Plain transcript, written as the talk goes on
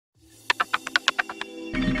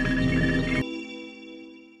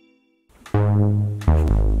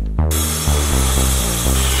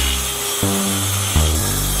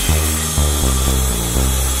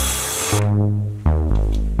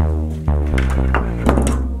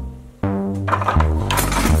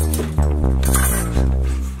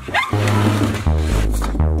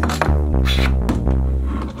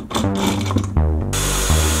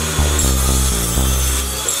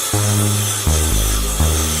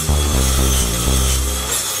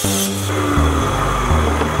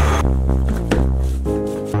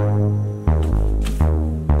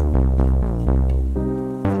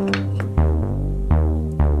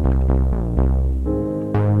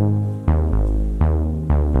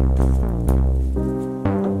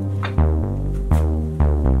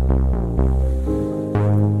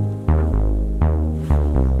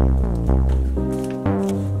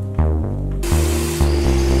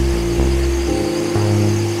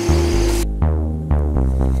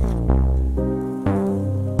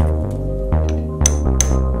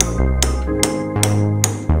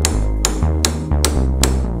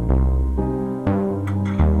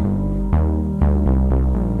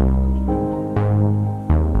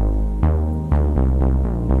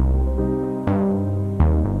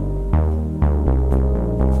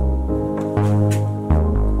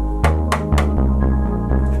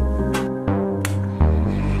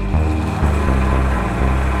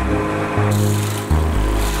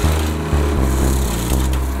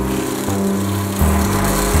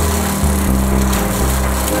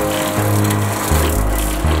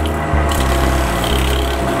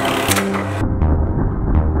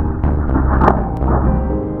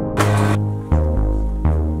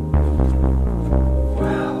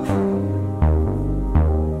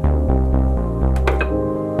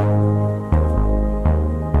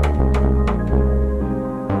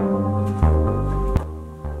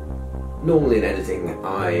Normally in editing,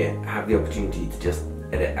 I have the opportunity to just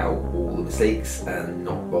edit out all the mistakes and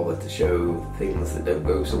not bother to show things that don't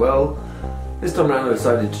go so well. This time around I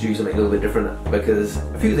decided to do something a little bit different because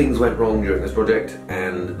a few things went wrong during this project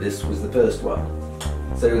and this was the first one.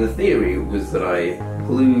 So the theory was that I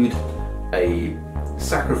glued a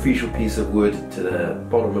sacrificial piece of wood to the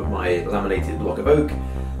bottom of my laminated block of oak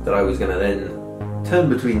that I was going to then turn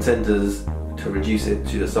between centres to reduce it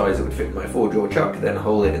to the size that would fit in my 4-jaw chuck, then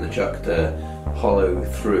hole it in the chuck to hollow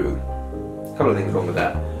through. A couple of things wrong with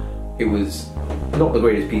that. It was not the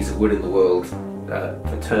greatest piece of wood in the world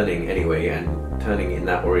for turning anyway, and turning in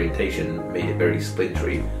that orientation made it very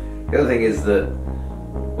splintery. The other thing is that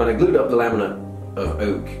when I glued up the laminate of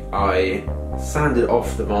oak, I sanded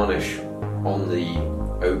off the varnish on the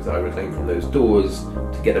oak that I reclaimed from those doors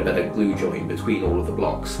to get a better glue join between all of the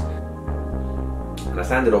blocks. And I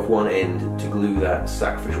sanded off one end to glue that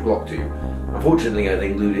sacrificial block to. Unfortunately, I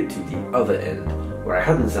then glued it to the other end where I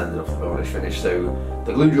hadn't sanded off the varnish finish, so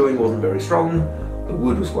the glue join wasn't very strong, the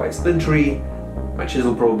wood was quite splintery, my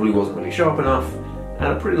chisel probably wasn't really sharp enough,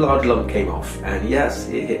 and a pretty large lump came off, and yes,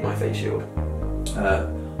 it hit my face shield.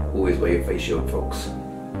 Always wear your face shield, folks.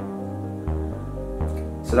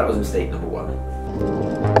 So that was mistake number one.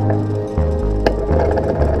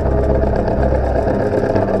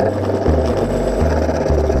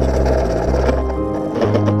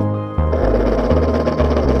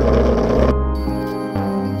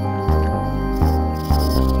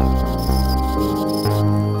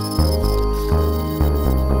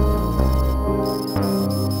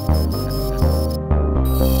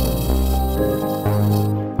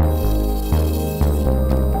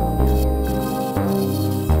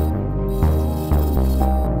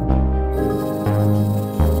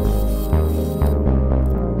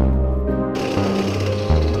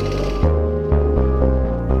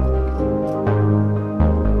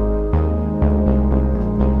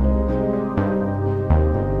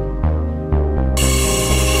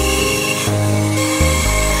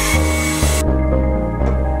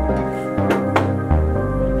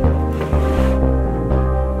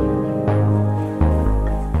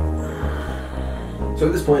 So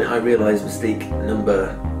at this point I realised mistake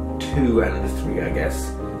number 2 and 3, I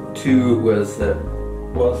guess. 2 was that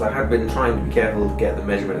whilst I had been trying to be careful to get the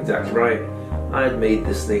measurement exactly right, I had made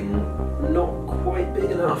this thing not quite big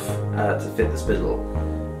enough to fit the spindle.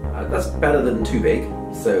 That's better than too big,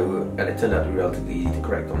 and it turned out to be relatively easy to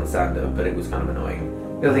correct on the sander, but it was kind of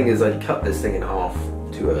annoying. The other thing is I'd cut this thing in half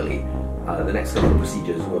too early. The next couple of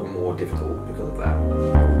procedures were more difficult because of that.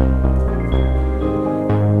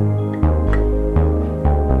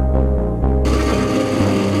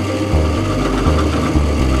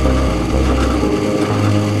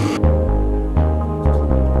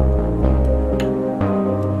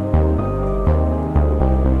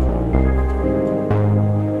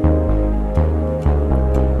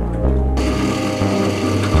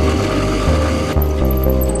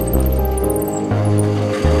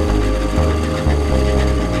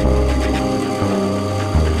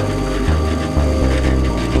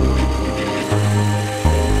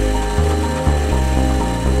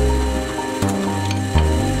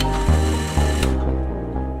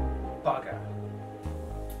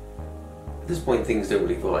 At this point things don't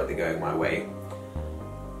really feel like they're going my way.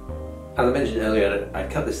 As I mentioned earlier, I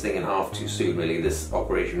cut this thing in half too soon really. This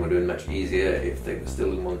operation would have been much easier if they were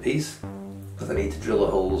still in one piece, because I need to drill the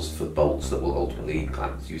holes for bolts that will ultimately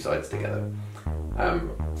clamp the two sides together.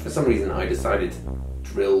 For some reason I decided to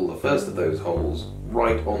drill the first of those holes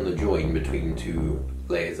right on the join between two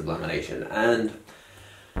layers of lamination, and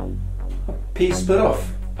a piece split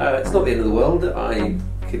off. It's not the end of the world. I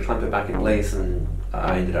could clamp it back in place, and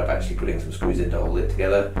I ended up actually putting some screws in to hold it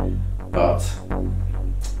together, but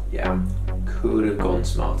yeah, could have gone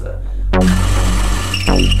smarter.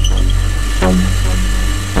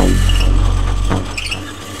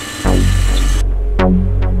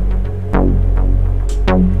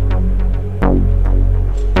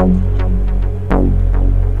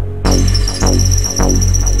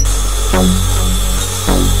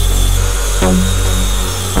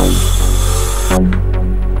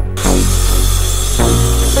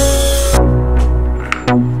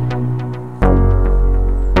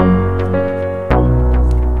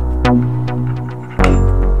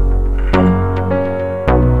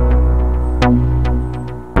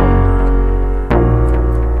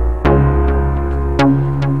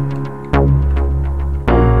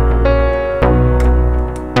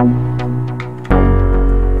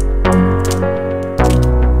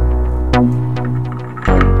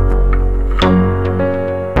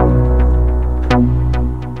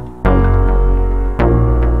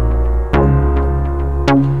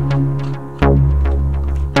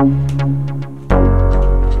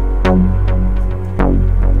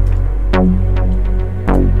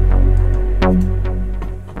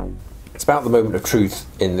 moment of truth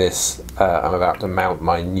in this. I'm about to mount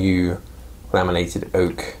my new laminated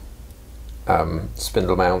oak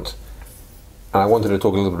spindle mount, and I wanted to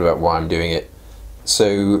talk a little bit about why I'm doing it.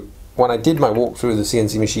 So when I did my walkthrough of the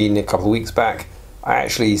CNC machine a couple of weeks back, I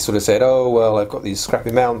actually sort of said, oh well, I've got these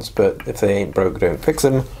scrappy mounts, but if they ain't broke, don't fix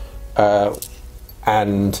them.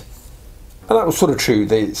 And that was sort of true.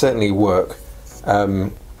 They certainly work.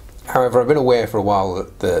 However, I've been aware for a while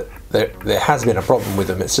that there has been a problem with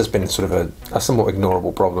them. It's just been sort of a somewhat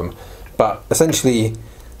ignorable problem. But essentially,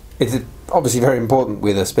 it's obviously very important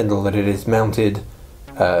with a spindle that it is mounted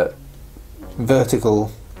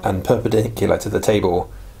vertical and perpendicular to the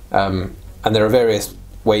table. And there are various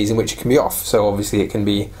ways in which it can be off. So obviously it can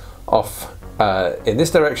be off in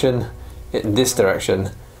this direction, in this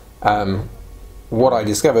direction. What I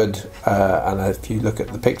discovered, and if you look at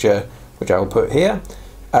the picture, which I'll put here,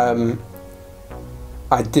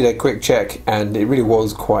 I did a quick check and it really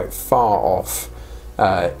was quite far off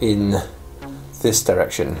in this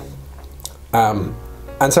direction. And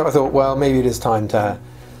so I thought, well, maybe it is time to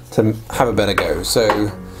have a better go. So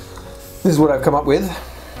this is what I've come up with.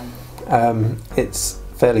 It's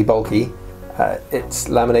fairly bulky. It's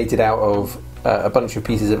laminated out of a bunch of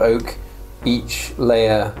pieces of oak, each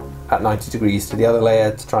layer at 90 degrees to the other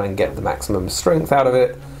layer to try and get the maximum strength out of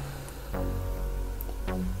it.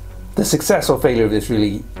 The success or failure of this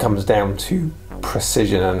really comes down to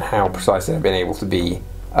precision and how precise I've been able to be.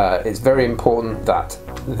 It's very important that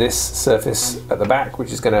this surface at the back,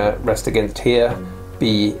 which is going to rest against here,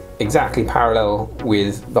 be exactly parallel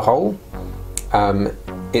with the hole.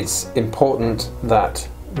 It's important that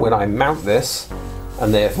when I mount this,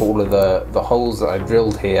 and therefore all of the holes that I've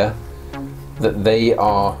drilled here, that they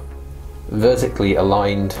are vertically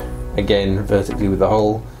aligned, again vertically with the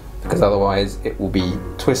hole, because otherwise it will be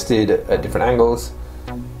twisted at different angles.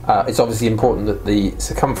 It's obviously important that the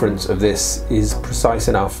circumference of this is precise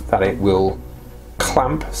enough that it will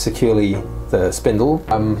clamp securely the spindle.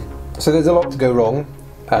 So there's a lot to go wrong.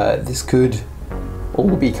 This could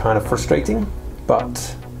all be kind of frustrating,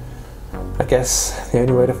 but I guess the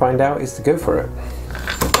only way to find out is to go for it.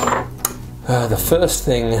 The first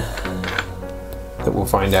thing that we'll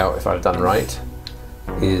find out if I've done right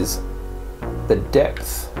is the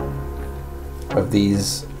depth of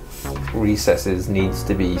these recesses needs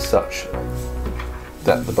to be such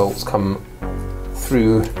that the bolts come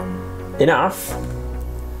through enough,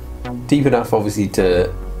 deep enough obviously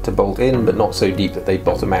to bolt in, but not so deep that they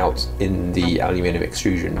bottom out in the aluminium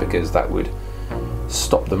extrusion, because that would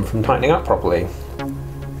stop them from tightening up properly.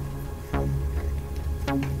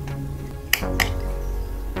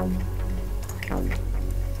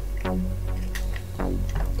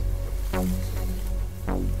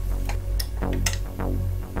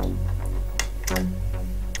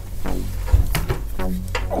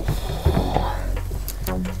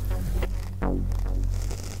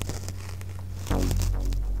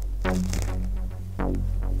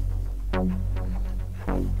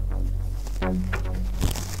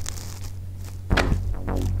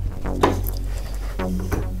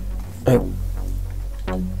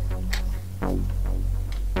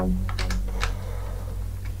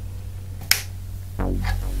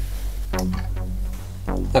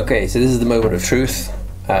 Okay, so this is the moment of truth.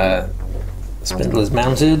 The spindle is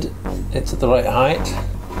mounted, it's at the right height.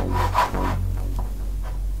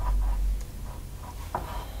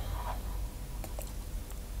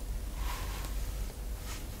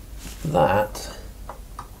 That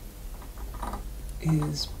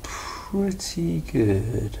is pretty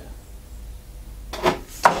good.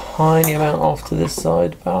 Tiny amount off to this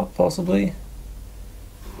side, possibly.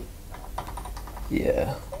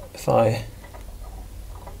 Yeah,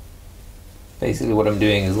 basically what I'm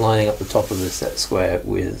doing is lining up the top of the set square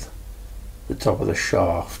with the top of the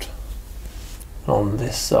shaft. On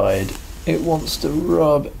this side it wants to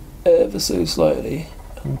rub ever so slightly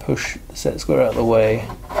and push the set square out of the way,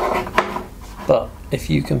 but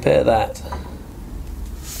if you compare that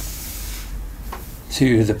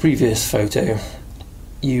to the previous photo,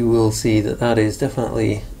 you will see that that is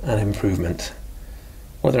definitely an improvement.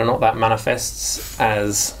 Whether or not that manifests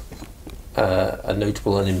as a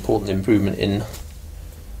notable and important improvement in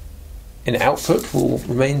output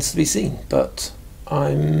remains to be seen, but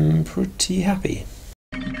I'm pretty happy.